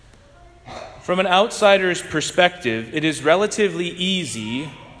From an outsider's perspective, it is relatively easy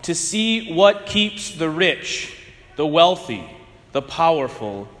to see what keeps the rich, the wealthy, the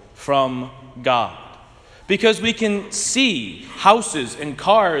powerful from God. Because we can see houses and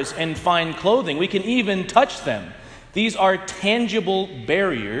cars and fine clothing. We can even touch them. These are tangible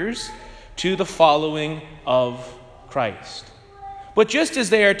barriers to the following of Christ. But just as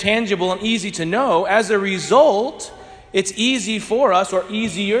they are tangible and easy to know, as a result, it's easy for us, or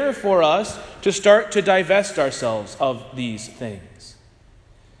easier for us, to start to divest ourselves of these things.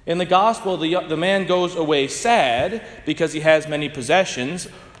 In the gospel, the man goes away sad because he has many possessions.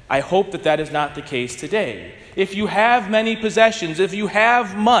 I hope that is not the case today. If you have many possessions, if you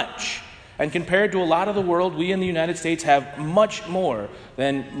have much, and compared to a lot of the world, we in the United States have much more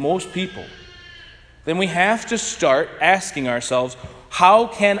than most people, then we have to start asking ourselves, how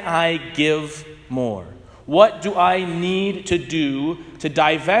can I give more? What do I need to do to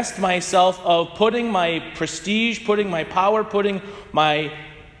divest myself of putting my prestige, putting my power, putting my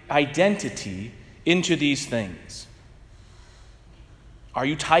identity into these things? Are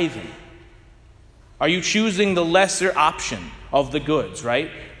you tithing? Are you choosing the lesser option of the goods,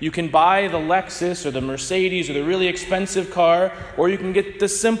 right? You can buy the Lexus or the Mercedes or the really expensive car, or you can get the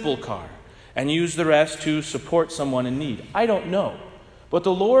simple car and use the rest to support someone in need. I don't know. But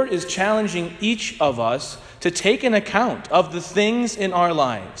the Lord is challenging each of us to take an account of the things in our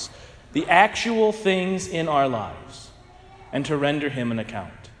lives, the actual things in our lives, and to render Him an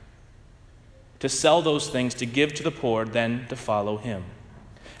account. To sell those things, to give to the poor, then to follow Him.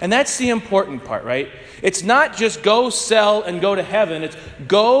 And that's the important part, right? It's not just go sell and go to heaven. It's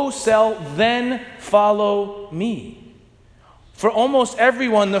go sell, then follow me. For almost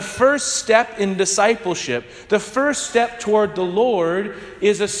everyone, the first step in discipleship, the first step toward the Lord,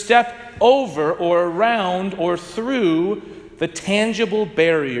 is a step over or around or through the tangible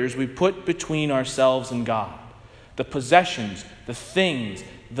barriers we put between ourselves and God. The possessions, the things,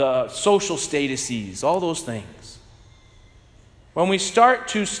 the social statuses, all those things. When we start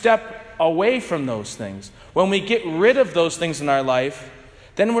to step away from those things, when we get rid of those things in our life,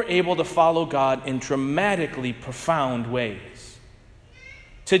 then we're able to follow God in dramatically profound ways.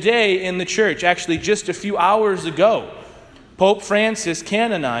 Today in the church, actually just a few hours ago, Pope Francis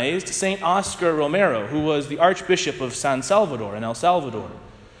canonized St. Oscar Romero, who was the Archbishop of San Salvador in El Salvador.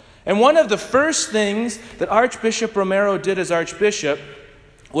 And one of the first things that Archbishop Romero did as Archbishop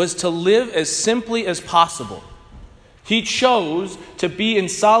was to live as simply as possible. He chose to be in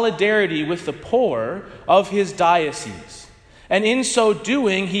solidarity with the poor of his diocese. And in so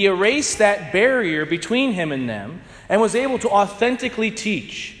doing, he erased that barrier between him and them and was able to authentically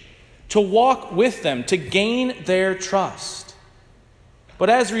teach, to walk with them, to gain their trust. But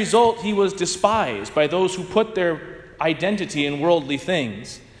as a result, he was despised by those who put their identity in worldly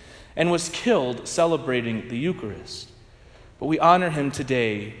things and was killed celebrating the Eucharist. But we honor him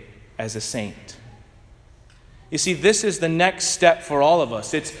today as a saint. You see, this is the next step for all of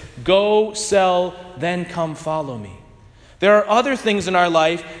us. It's go, sell, then come follow me. There are other things in our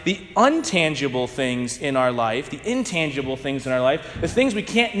life, the untangible things in our life, the intangible things in our life, the things we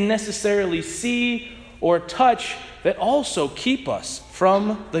can't necessarily see or touch that also keep us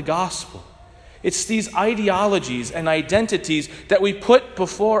from the gospel. It's these ideologies and identities that we put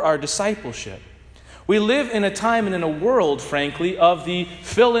before our discipleship. We live in a time and in a world, frankly, of the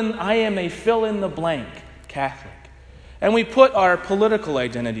I am a fill-in-the-blank Catholic. And we put our political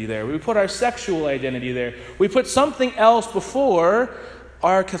identity there. We put our sexual identity there. We put something else before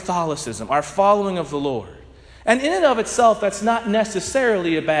our Catholicism, our following of the Lord. And in and of itself, that's not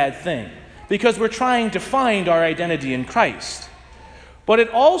necessarily a bad thing, because we're trying to find our identity in Christ. But it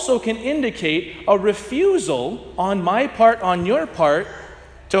also can indicate a refusal on my part, on your part,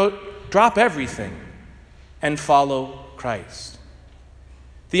 to drop everything and follow Christ.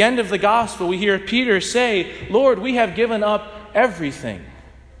 The end of the gospel, we hear Peter say, Lord, we have given up everything.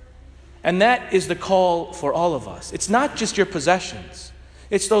 And that is the call for all of us. It's not just your possessions.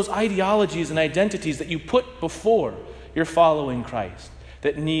 It's those ideologies and identities that you put before you're following Christ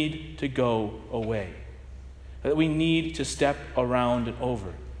that need to go away. That we need to step around and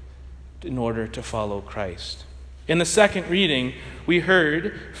over in order to follow Christ. In the second reading, we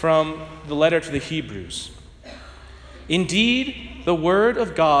heard from the letter to the Hebrews. Indeed, the Word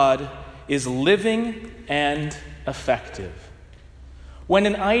of God is living and effective. When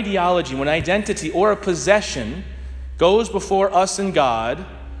an ideology, when identity or a possession goes before us and God,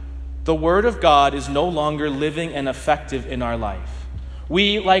 the Word of God is no longer living and effective in our life.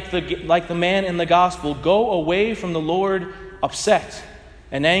 We, like the man in the gospel, go away from the Lord upset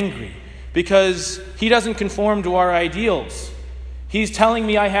and angry because He doesn't conform to our ideals. He's telling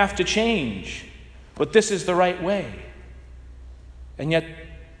me I have to change, but this is the right way. And yet,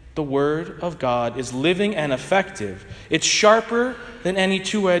 the Word of God is living and effective. It's sharper than any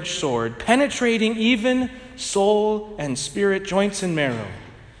two-edged sword, penetrating even soul and spirit, joints and marrow.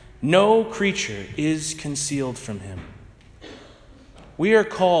 No creature is concealed from him. We are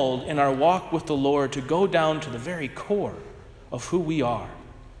called in our walk with the Lord to go down to the very core of who we are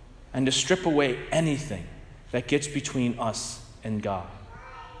and to strip away anything that gets between us and God.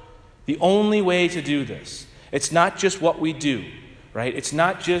 The only way to do this, it's not just what we do, right? It's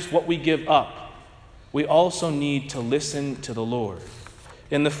not just what we give up. We also need to listen to the Lord.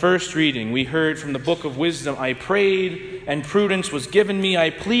 In the first reading, we heard from the book of wisdom, I prayed, and prudence was given me. I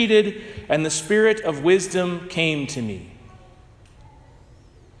pleaded, and the spirit of wisdom came to me.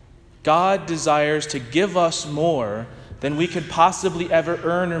 God desires to give us more than we could possibly ever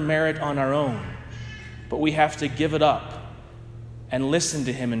earn or merit on our own. But we have to give it up and listen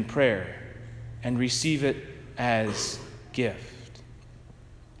to him in prayer and receive it as gift.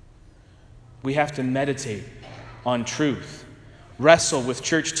 We have to meditate on truth, wrestle with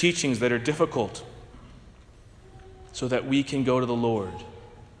church teachings that are difficult so that we can go to the Lord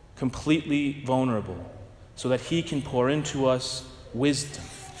completely vulnerable, so that he can pour into us wisdom.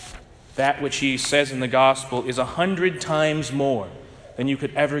 That which he says in the gospel is 100 times more than you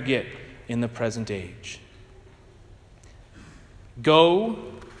could ever get in the present age. Go,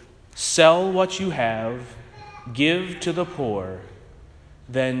 sell what you have, give to the poor,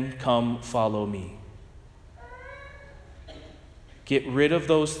 then come follow me. Get rid of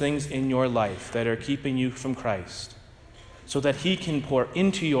those things in your life that are keeping you from Christ, so that he can pour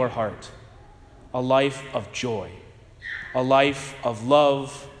into your heart a life of joy, a life of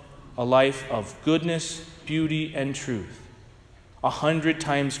love, a life of goodness, beauty, and truth, 100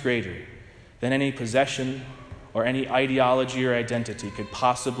 times greater than any possession or any ideology or identity could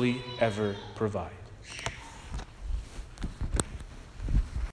possibly ever provide.